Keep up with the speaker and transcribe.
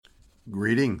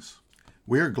Greetings.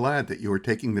 We are glad that you are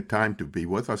taking the time to be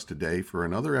with us today for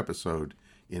another episode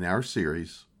in our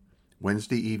series,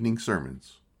 Wednesday Evening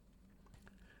Sermons.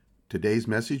 Today's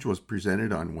message was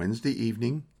presented on Wednesday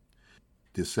evening,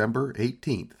 December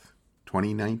 18th,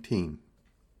 2019,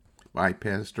 by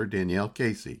Pastor Danielle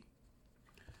Casey,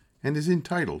 and is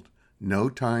entitled, No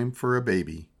Time for a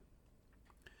Baby.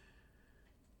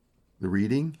 The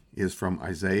reading is from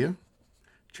Isaiah,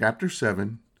 chapter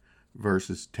 7,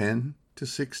 verses 10 to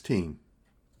 16.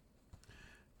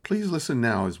 Please listen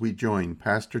now as we join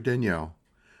Pastor Danielle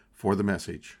for the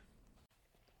message.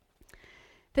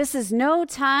 This is no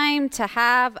time to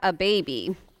have a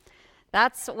baby.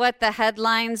 That's what the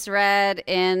headlines read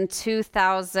in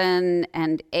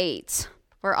 2008.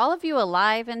 Were all of you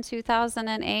alive in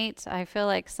 2008? I feel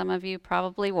like some of you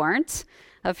probably weren't.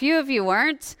 A few of you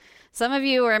weren't. Some of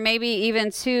you were maybe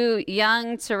even too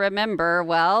young to remember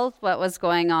well what was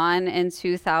going on in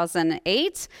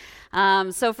 2008.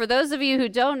 So for those of you who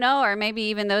don't know, or maybe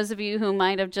even those of you who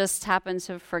might have just happened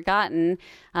to have forgotten,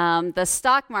 the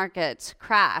stock market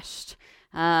crashed.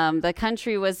 The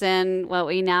country was in what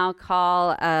we now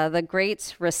call the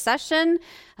Great Recession,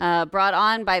 brought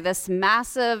on by this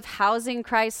massive housing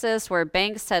crisis where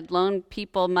banks had loaned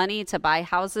people money to buy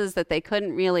houses that they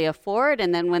couldn't really afford.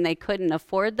 And then when they couldn't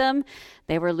afford them,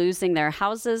 they were losing their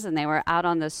houses and they were out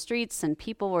on the streets and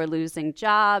people were losing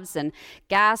jobs. And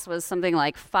gas was something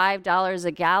like $5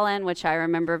 a gallon, which I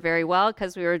remember very well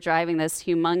because we were driving this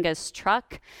humongous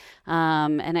truck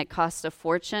and it cost a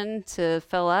fortune to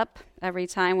fill up every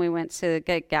time we went to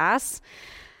get gas.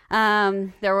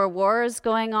 There were wars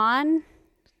going on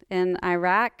in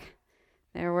Iraq.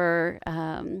 There were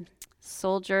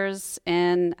soldiers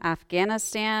in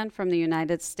Afghanistan from the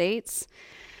United States.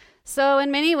 So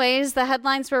in many ways, the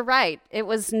headlines were right. It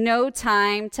was no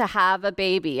time to have a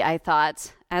baby, I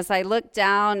thought, as I looked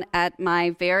down at my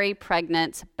very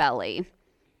pregnant belly.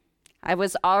 I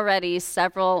was already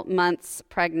several months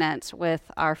pregnant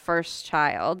with our first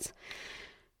child.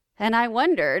 And I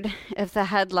wondered if the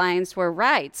headlines were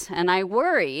right. And I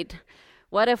worried,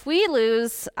 what if we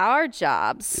lose our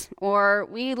jobs, or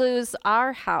we lose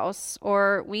our house,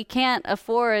 or we can't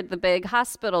afford the big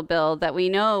hospital bill that we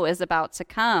know is about to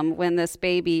come when this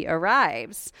baby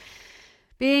arrives?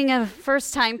 Being a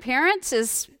first-time parent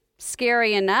is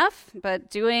scary enough, but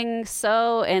doing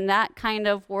so in that kind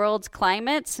of world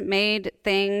climate made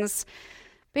things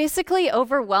basically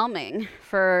overwhelming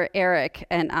for Eric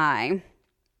and I.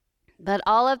 But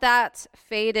all of that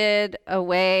faded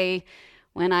away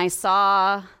when I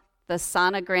saw the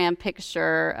sonogram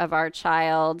picture of our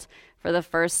child for the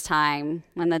first time,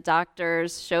 when the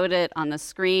doctors showed it on the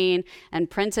screen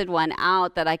and printed one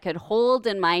out that I could hold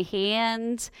in my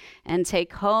hand and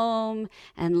take home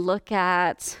and look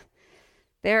at.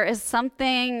 There is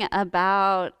something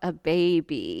about a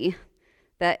baby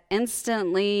that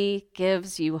instantly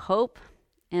gives you hope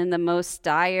in the most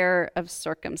dire of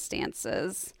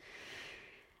circumstances.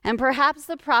 And perhaps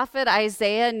the prophet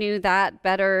Isaiah knew that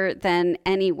better than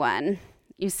anyone.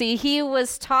 You see, he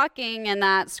was talking in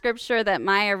that scripture that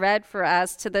Maya read for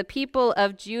us to the people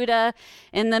of Judah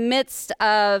in the midst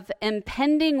of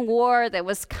impending war that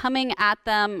was coming at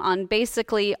them on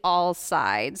basically all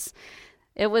sides.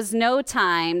 It was no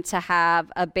time to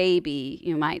have a baby,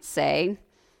 you might say.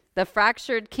 The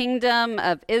fractured kingdom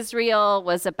of Israel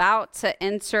was about to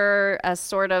enter a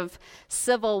sort of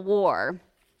civil war,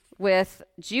 with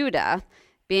Judah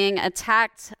being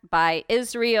attacked by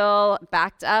Israel,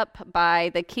 backed up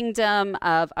by the kingdom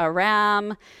of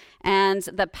Aram, and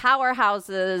the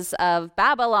powerhouses of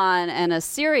Babylon and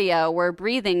Assyria were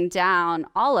breathing down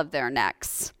all of their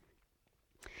necks.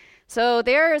 So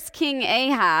there's King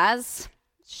Ahaz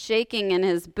shaking in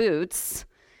his boots,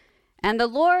 and the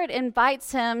Lord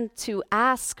invites him to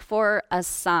ask for a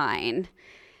sign.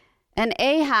 And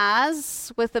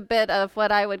Ahaz, with a bit of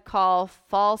what I would call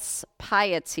false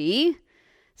piety,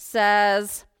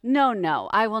 says, No,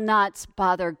 I will not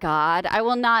bother God. I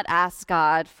will not ask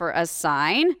God for a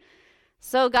sign.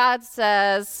 So God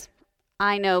says,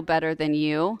 I know better than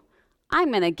you. I'm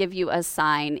going to give you a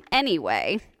sign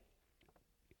anyway.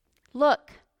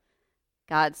 Look,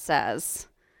 God says,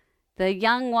 the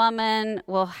young woman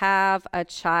will have a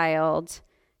child,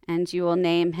 and you will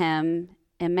name him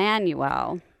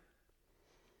Immanuel.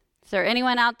 Is there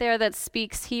anyone out there that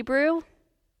speaks Hebrew?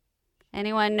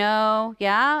 Anyone know?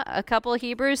 Yeah, a couple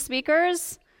Hebrew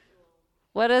speakers?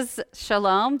 What is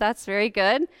shalom? That's very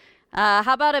good.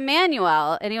 How about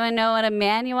Immanuel? Anyone know what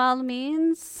Immanuel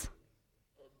means?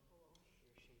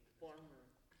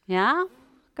 Yeah?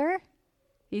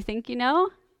 You think you know?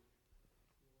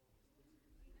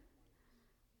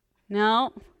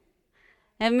 No?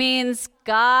 It means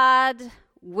God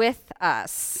with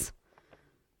us.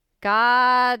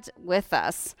 God with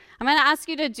us. I'm going to ask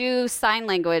you to do sign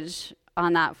language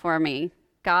on that for me.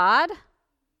 God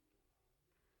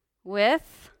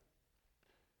with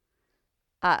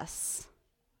us.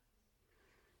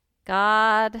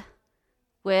 God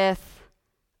with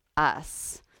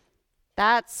us.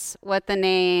 That's what the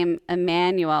name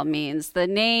Immanuel means, the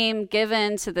name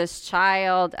given to this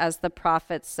child, as the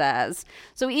prophet says.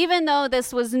 So even though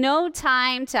this was no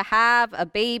time to have a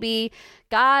baby,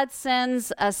 God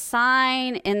sends a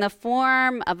sign in the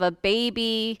form of a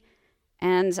baby,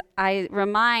 and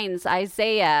reminds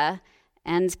Isaiah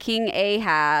and King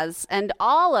Ahaz and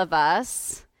all of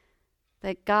us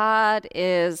that God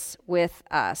is with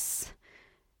us.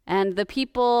 And the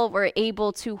people were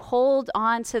able to hold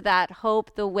on to that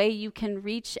hope the way you can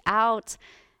reach out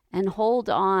and hold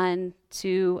on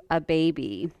to a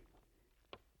baby.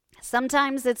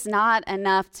 Sometimes it's not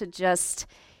enough to just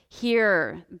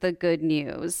hear the good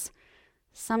news.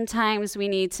 Sometimes we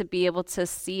need to be able to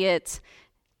see it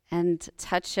and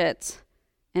touch it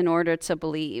in order to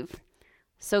believe.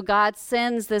 So God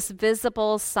sends this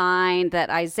visible sign that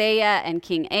Isaiah and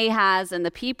King Ahaz and the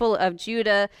people of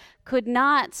Judah could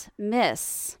not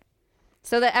miss.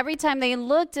 So that every time they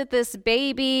looked at this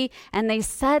baby and they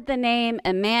said the name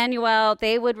Immanuel,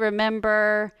 they would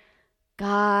remember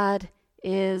God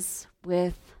is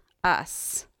with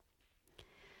us.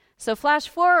 So flash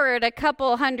forward a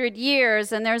couple hundred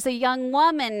years, and there's a young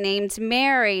woman named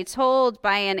Mary told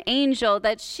by an angel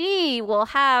that she will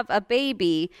have a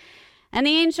baby. And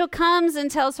the angel comes and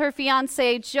tells her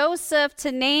fiance Joseph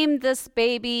to name this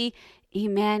baby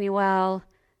Immanuel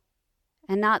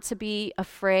and not to be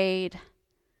afraid.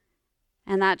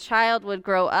 And that child would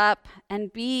grow up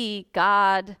and be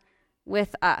God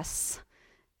with us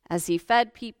as he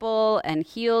fed people and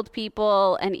healed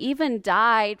people and even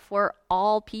died for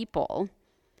all people.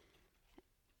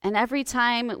 And every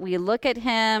time we look at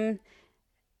him,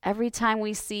 every time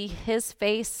we see his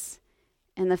face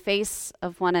in the face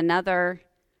of one another,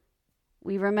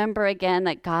 we remember again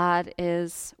that God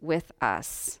is with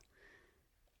us.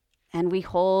 And we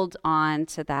hold on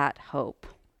to that hope.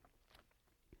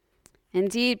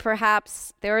 Indeed,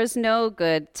 perhaps there is no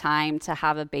good time to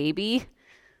have a baby.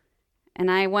 And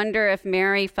I wonder if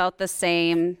Mary felt the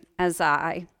same as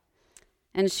I.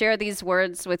 And share these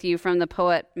words with you from the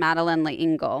poet Madeleine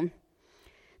L'Engle.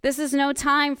 This is no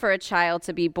time for a child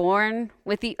to be born,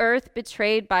 with the earth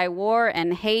betrayed by war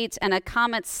and hate, and a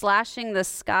comet slashing the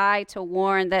sky to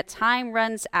warn that time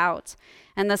runs out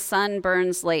and the sun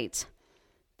burns late.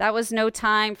 That was no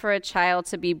time for a child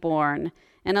to be born.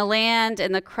 In a land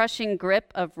in the crushing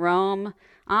grip of Rome,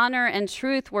 honor and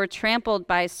truth were trampled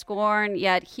by scorn,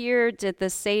 yet here did the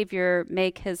Savior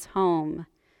make his home.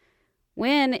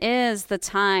 When is the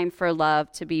time for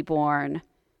love to be born?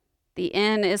 The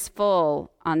inn is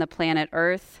full on the planet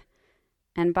Earth,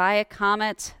 and by a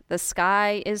comet the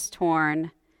sky is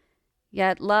torn,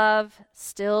 yet love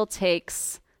still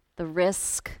takes the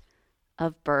risk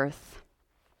of birth.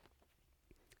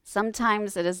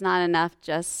 Sometimes it is not enough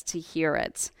just to hear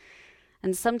it.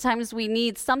 And sometimes we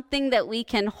need something that we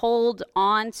can hold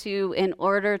on to in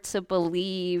order to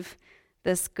believe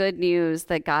this good news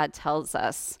that God tells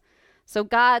us. So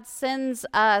God sends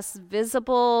us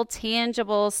visible,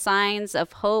 tangible signs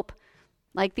of hope,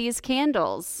 like these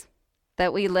candles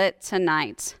that we lit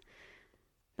tonight.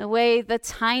 The way the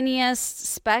tiniest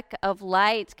speck of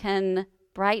light can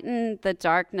brighten the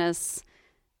darkness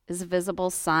is a visible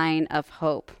sign of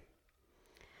hope.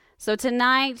 So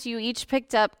tonight, you each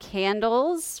picked up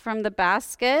candles from the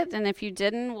basket, and if you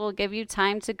didn't, we'll give you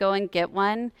time to go and get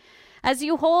one. As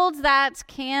you hold that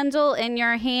candle in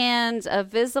your hand, a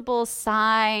visible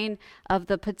sign of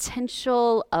the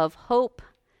potential of hope,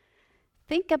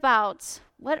 think about,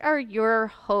 what are your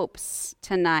hopes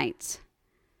tonight?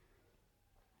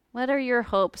 What are your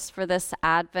hopes for this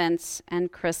Advent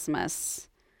and Christmas?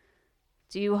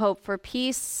 Do you hope for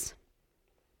peace?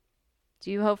 Do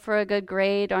you hope for a good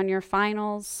grade on your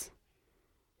finals?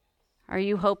 Are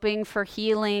you hoping for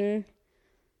healing?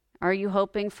 Are you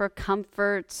hoping for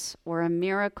comfort or a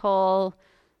miracle?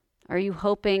 Are you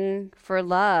hoping for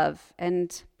love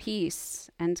and peace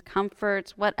and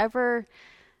comfort? Whatever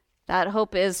that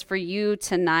hope is for you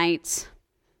tonight,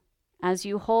 as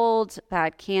you hold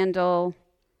that candle,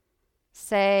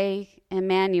 say,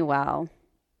 Immanuel,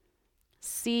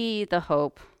 see the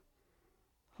hope,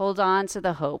 hold on to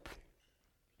the hope,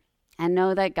 and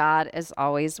know that God is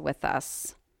always with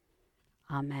us.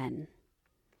 Amen.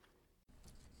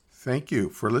 Thank you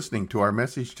for listening to our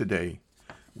message today.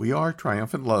 We are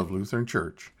Triumphant Love Lutheran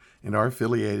Church, and are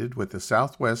affiliated with the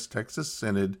Southwest Texas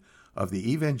Synod of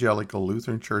the Evangelical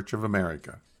Lutheran Church of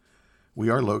America. We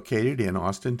are located in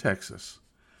Austin, Texas.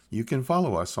 You can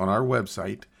follow us on our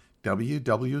website,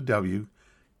 www.tllc.org.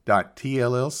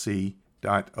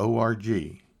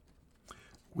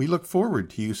 We look forward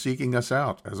to you seeking us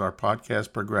out as our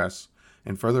podcasts progress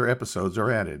and further episodes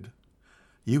are added.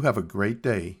 You have a great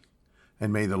day,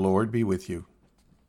 and may the Lord be with you.